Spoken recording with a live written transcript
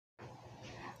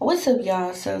What's up,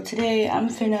 y'all? So today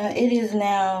it is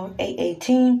now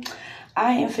 8:18.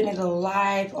 I am finna go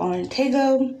live on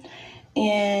Tego,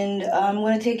 and I'm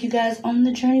gonna take you guys on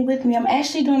the journey with me. I'm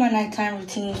actually doing my nighttime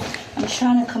routine. I'm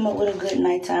trying to come up with a good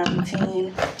nighttime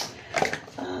routine.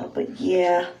 But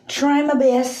yeah, trying my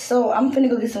best. So I'm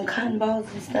finna go get some cotton balls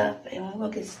and stuff, and we're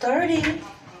gonna get started.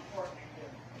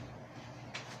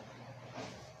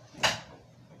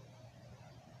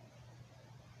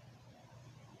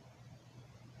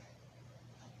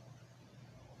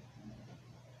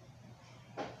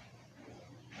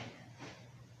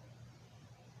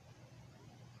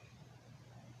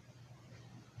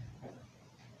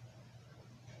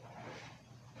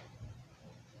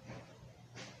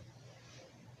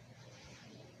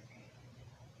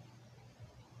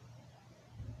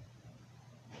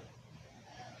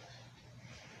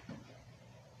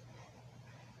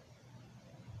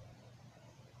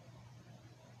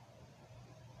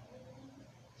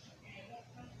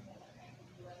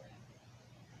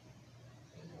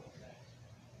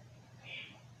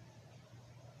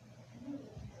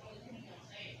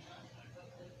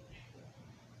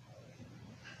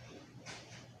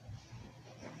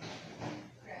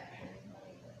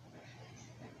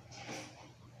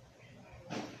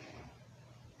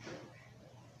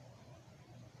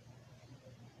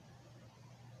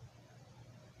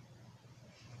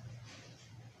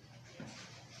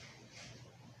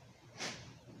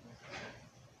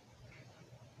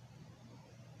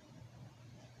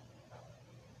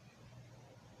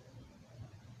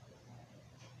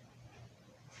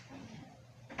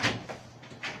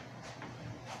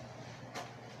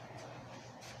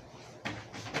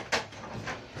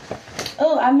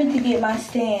 Oh, I meant to get my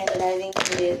stand and I didn't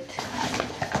get it.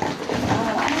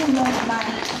 I don't know if my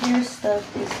hair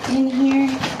stuff is in here.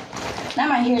 Not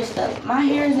my hair stuff. My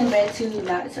hair is in bed 2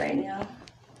 knots right now.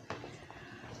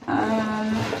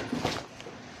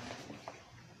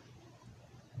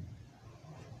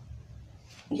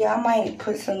 Yeah, I might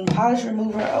put some polish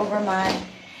remover over my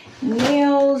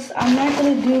nails. I'm not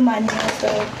gonna do my nails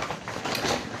though.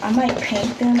 I might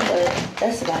paint them, but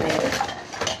that's about it.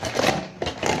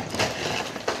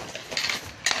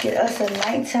 Get us a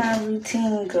nighttime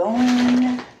routine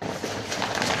going.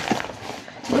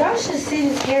 Y'all should see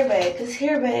this hair bag. This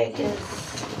hair bag is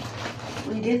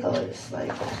ridiculous.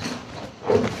 Like,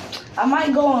 I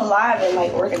might go on live and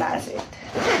like organize it.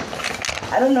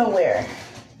 I don't know where.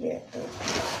 Yeah.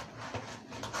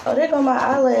 Oh, there go my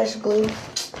eyelash glue.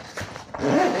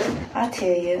 I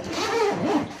tell you.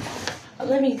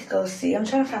 Let me go see. I'm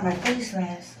trying to find my face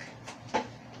mask.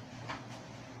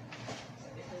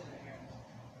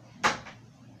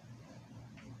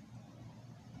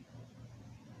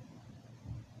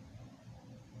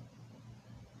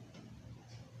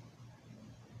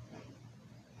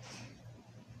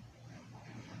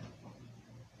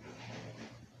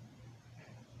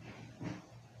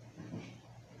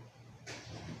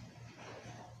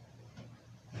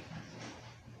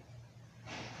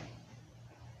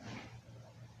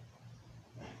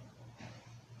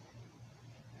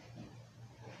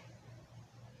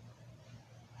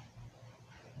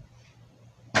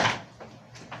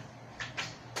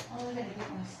 Oh, I gotta get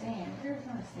my stand. Where's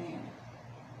my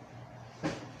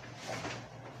stand?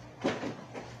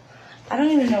 I don't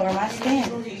even know where my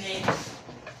stand is.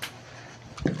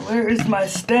 Where is my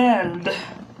stand?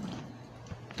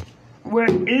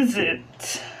 Where is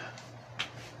it?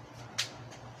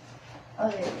 Oh,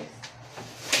 there it is.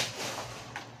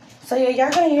 So yeah,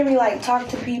 y'all gonna hear me like talk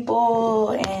to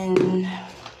people, and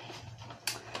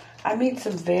I meet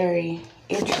some very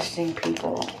interesting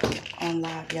people on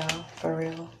live, y'all, for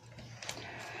real.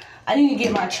 I need to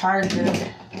get my charger.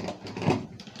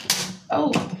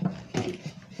 Oh.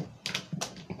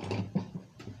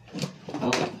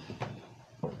 Oh.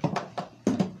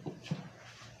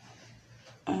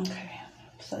 Okay.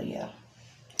 So yeah.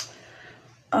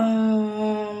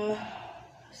 Let's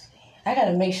see. I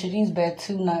gotta make sure these bad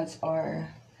 2 knots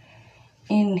are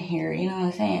in here, you know what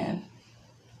I'm saying?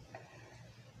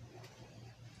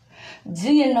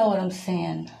 Do you know what I'm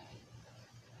saying?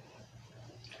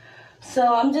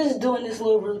 So I'm just doing this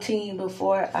little routine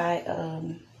before I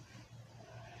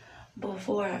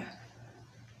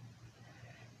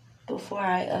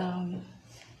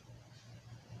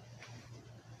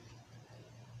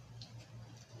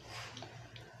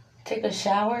take a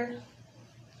shower.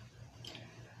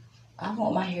 I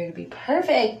want my hair to be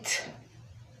perfect.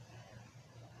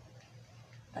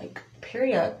 Like,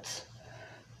 period.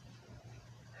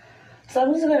 So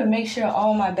I'm just gonna make sure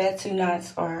all my Batsu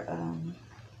knots are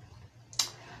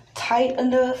tight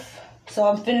enough. So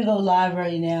I'm finna go live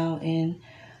right now, and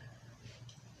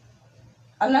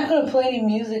I'm not gonna play any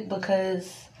music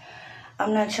because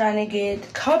I'm not trying to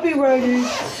get copyrighted.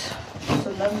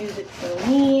 So no music for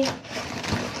me.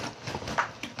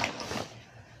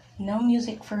 No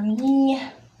music for me.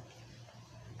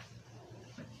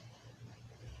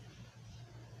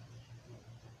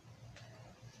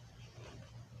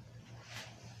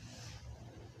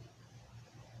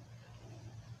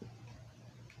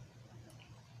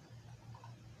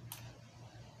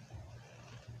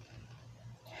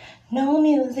 No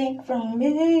music from me.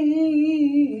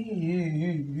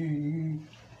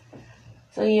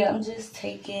 So yeah, I'm just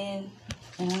taking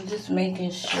and I'm just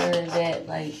making sure that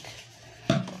like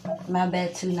my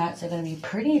bad 2 knots are gonna be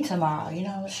pretty tomorrow, you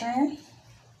know what I'm saying?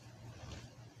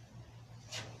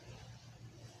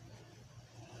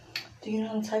 Do you know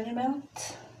what I'm talking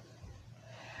about?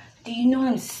 Do you know what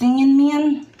I'm singing,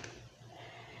 man?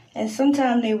 And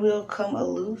sometimes they will come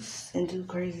loose and do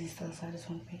crazy stuff, so I just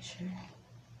want to make sure.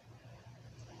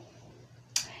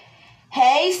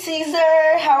 Hey,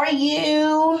 Caesar, how are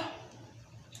you?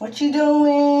 What you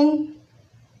doing?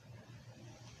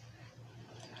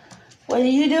 What are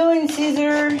you doing,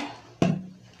 Caesar?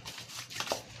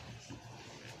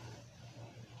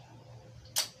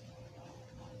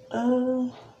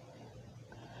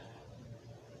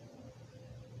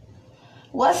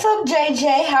 What's up,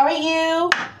 JJ? How are you?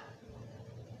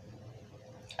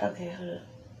 Okay, hold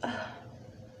up.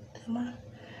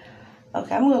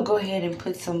 Okay, I'm gonna go ahead and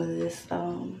put some of this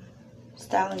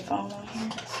styling foam on here.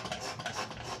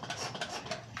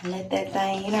 Let that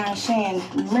thing, you know what I'm saying,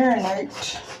 marinate. Let it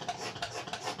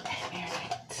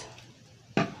marinate.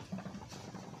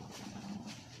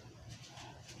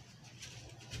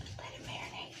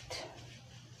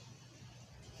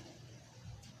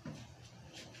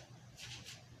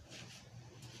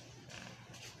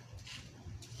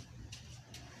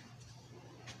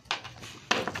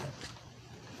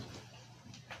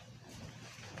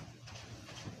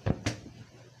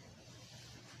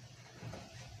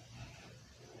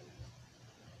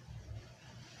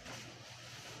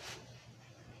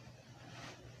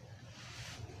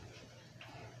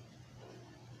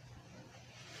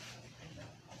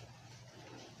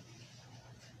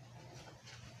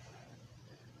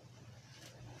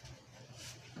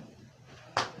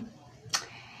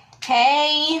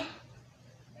 Hey.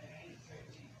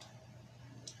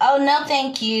 Oh, no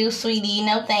thank you, sweetie.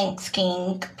 No thanks,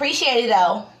 King. Appreciate it,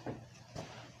 though.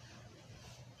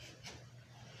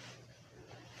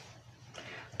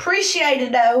 Appreciate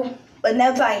it, though. But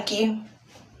no thank you.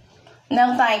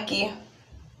 No thank you.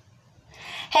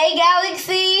 Hey,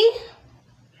 Galaxy.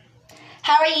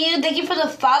 How are you? Thank you for the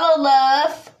follow,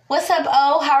 love. What's up,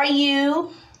 O? How are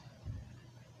you?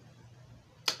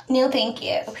 No thank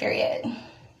you, period.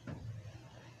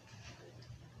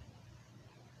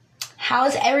 How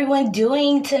is everyone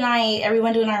doing tonight?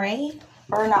 Everyone doing all right?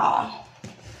 Or nah?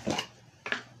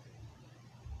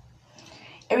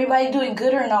 Everybody doing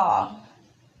good or nah?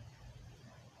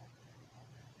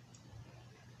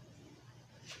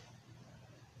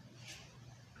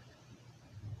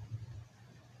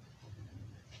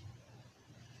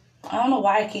 I don't know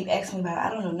why I keep asking about it. I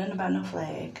don't know nothing about no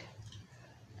flag.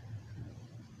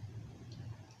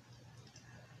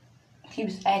 He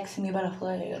keeps asking me about a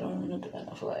flag. I don't know nothing about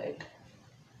no flag.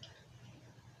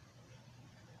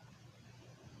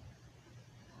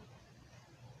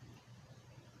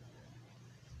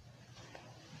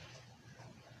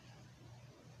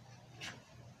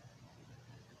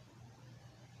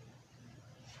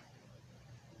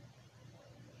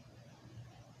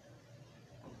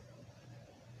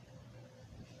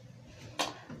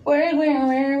 Where?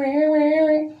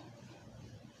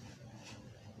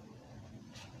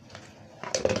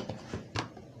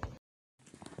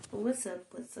 What's up?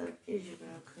 It's your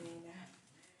girl, Karina.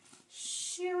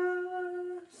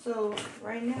 Sure. So,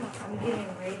 right now, I'm getting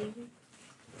ready.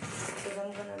 Because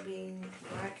I'm going to be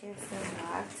broadcasting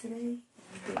live today.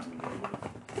 I'm getting ready.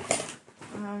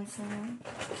 You know what I'm saying?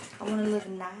 I want to look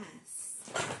nice.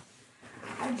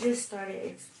 I just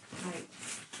started,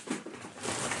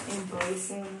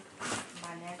 embracing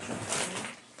my natural hair.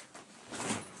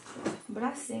 But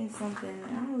I seen something,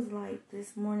 and I was like,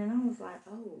 this morning, I was like,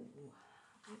 oh,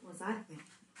 what was I thinking?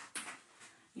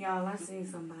 Y'all, I seen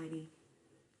somebody,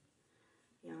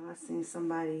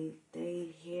 their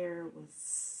hair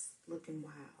was looking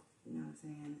wild, you know what I'm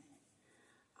saying?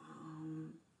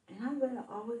 And I've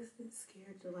always been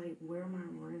scared to, like, wear my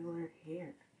regular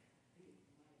hair.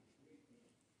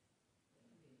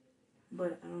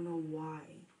 But I don't know why.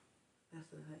 That's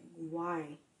the thing.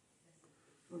 Why?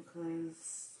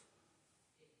 Because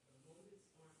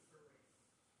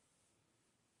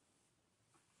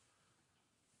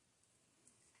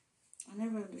I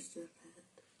never understood that.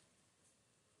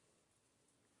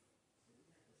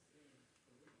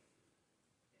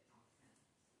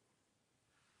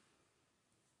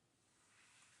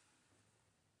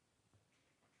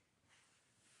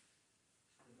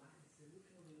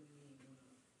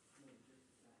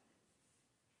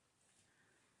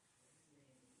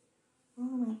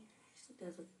 Oh, she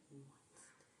does what she wants.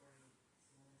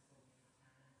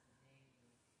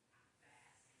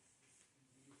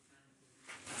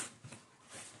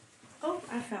 Oh,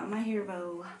 I found my hair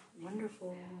bow.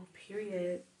 Wonderful.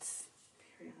 Period.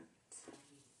 Period.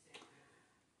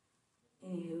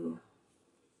 Anywho,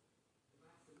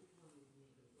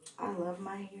 I love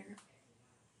my hair,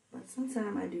 but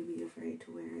sometimes I do be afraid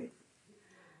to wear it.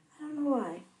 I don't know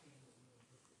why.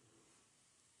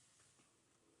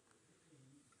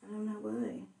 I don't know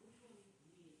why.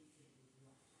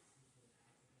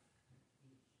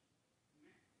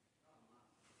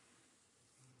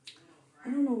 I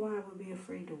don't know why I would be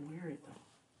afraid to wear it though.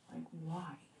 Like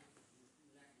why?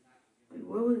 Like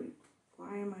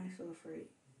why am I so afraid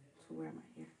to wear my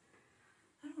hair?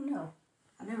 I don't know.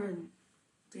 I never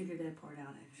figured that part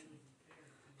out actually.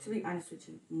 To be honest with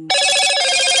you.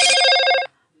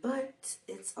 But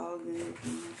it's all good.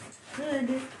 It's good.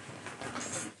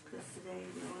 Because today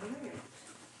we're going to wear it.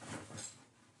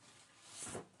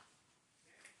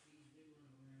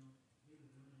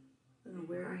 I'm going to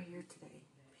wear our hair today.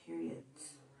 Period.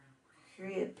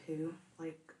 Period poo.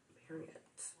 Like period.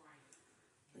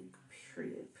 Like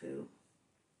period poo.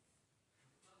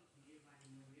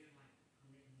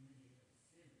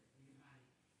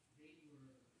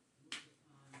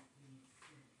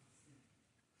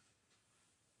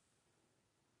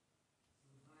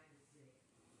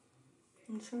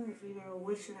 I'm trying to figure out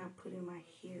what should I put in my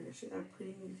hair. Should I put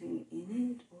anything in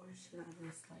it or should I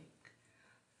just like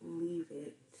leave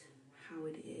it how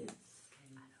it is?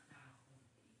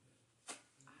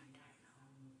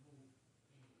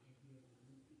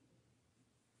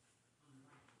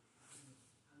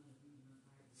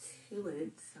 To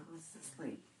it, so it's just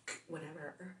like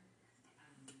whatever.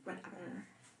 Not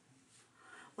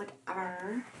whatever.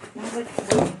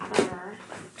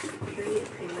 Period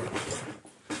poo.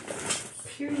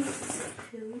 Period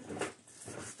poo.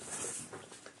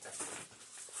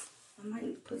 I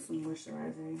might put some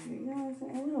moisturizer in here. You know what I'm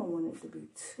saying? We don't want it to be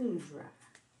too dry.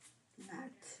 Not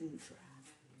too dry.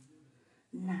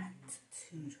 Not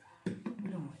too dry. We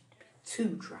don't want it to be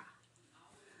too dry.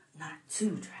 Not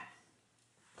too dry.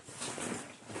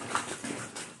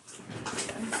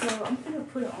 And so I'm gonna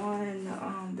put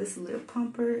on this lip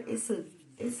pumper. It's a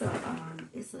daytime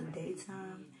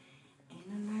and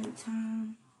a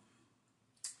nighttime.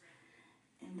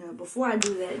 And before I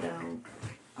do that though,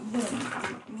 I'm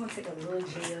gonna take a little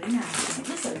gel. You know what I'm saying?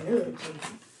 Just a little gel.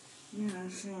 You know what I'm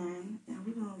saying? And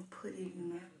we're gonna put it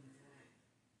in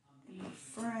the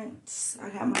front. I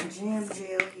got my jam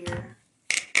gel here.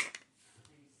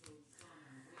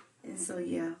 And so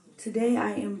yeah, today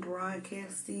I am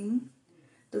broadcasting.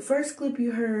 The first clip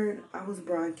you heard, I was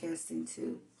broadcasting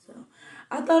too. So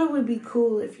I thought it would be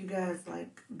cool if you guys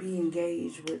like be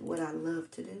engaged with what I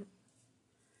love to do.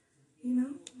 You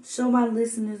know, show my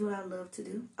listeners what I love to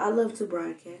do. I love to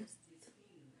broadcast.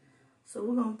 So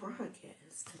we're going to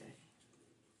broadcast today.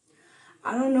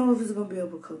 I don't know if it's going to be a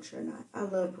Bacocha or not. I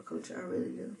love Bacocha. I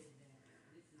really do.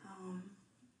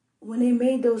 When they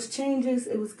made those changes,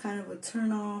 it was kind of a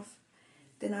turn off.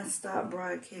 Then I stopped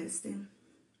broadcasting.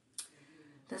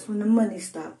 That's when the money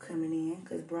stopped coming in,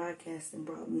 because broadcasting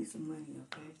brought me some money,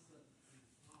 okay?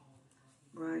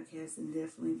 Broadcasting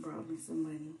definitely brought me some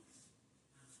money.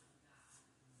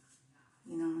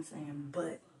 You know what I'm saying?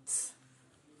 But,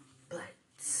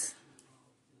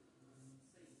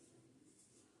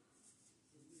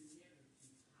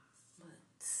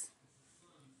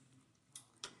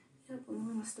 yep, we're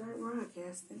going to start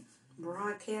broadcasting.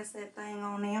 Broadcast that thing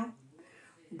on now.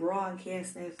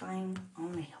 Broadcast that thing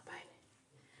on now, baby.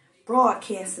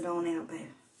 Broadcast it on now,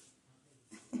 baby.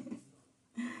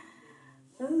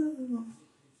 Oh.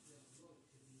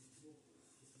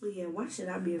 But yeah, why should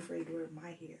I be afraid to wear my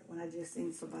hair when I just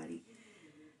seen somebody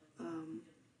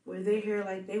wear their hair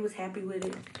like they was happy with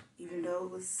it, even though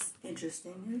it was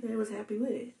interesting. They was happy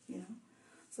with it, you know.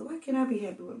 So why can't I be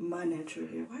happy with my natural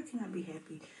hair? Why can't I be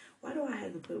happy? Why do I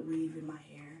have to put weave in my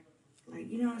hair? Like,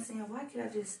 you know what I'm saying? Why can't I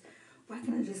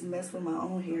just mess with my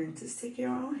own hair and just take care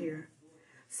of my own hair?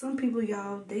 Some people,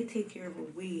 y'all, they take care of a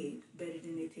wig better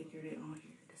than they take care of their own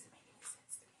hair. Doesn't make any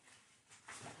sense to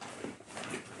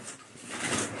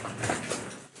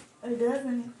me. It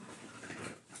doesn't.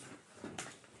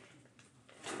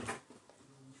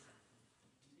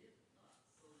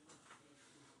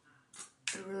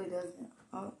 It really doesn't.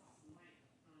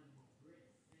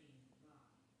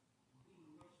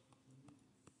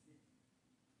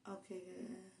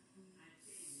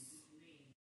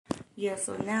 yeah,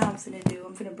 so now I'm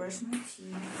finna brush my teeth,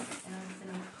 and I'm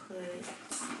finna put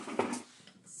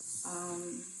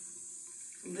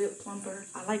lip plumper.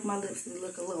 I like my lips to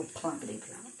look a little plumpity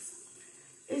plump.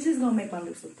 It's just gonna make my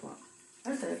lips look plump.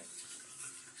 That's it.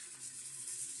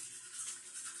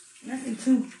 Nothing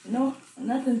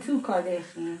too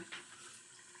Kardashian.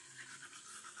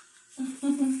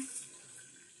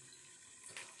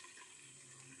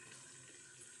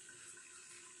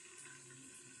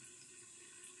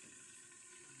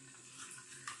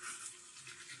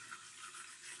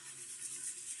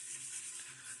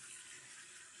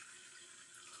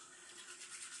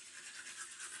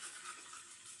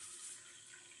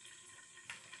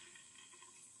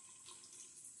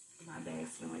 My bag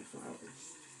smells like flowers.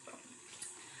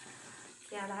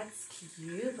 Yeah, that's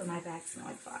cute, but my bag smells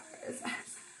like flowers.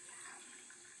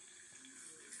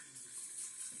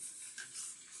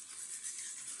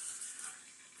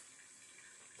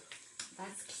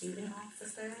 That's cute and all,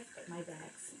 sister, but my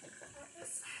bag smells like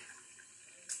flowers.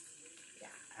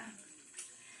 Yeah.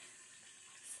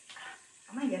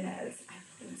 Oh my goodness. I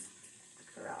think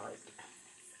correct.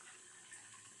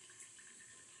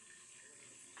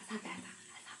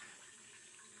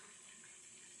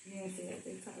 You didn't see that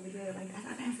TikTok video? Like, that's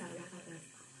not that.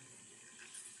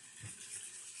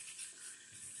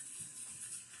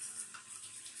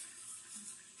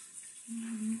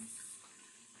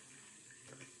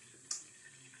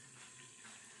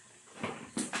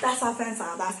 That's our fan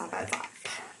side. That's our fan side.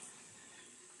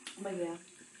 But yeah,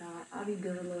 I'll be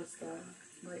doing little stuff.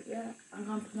 But yeah, I'm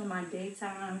gonna put on my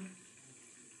daytime.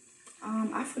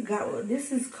 I forgot what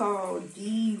this is called.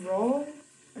 D-Roll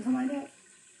or something like that.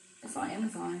 It's on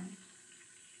Amazon.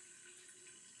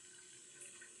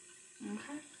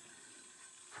 Okay.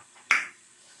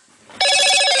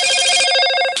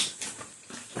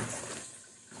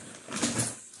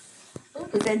 Oh,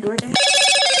 is that DoorDash?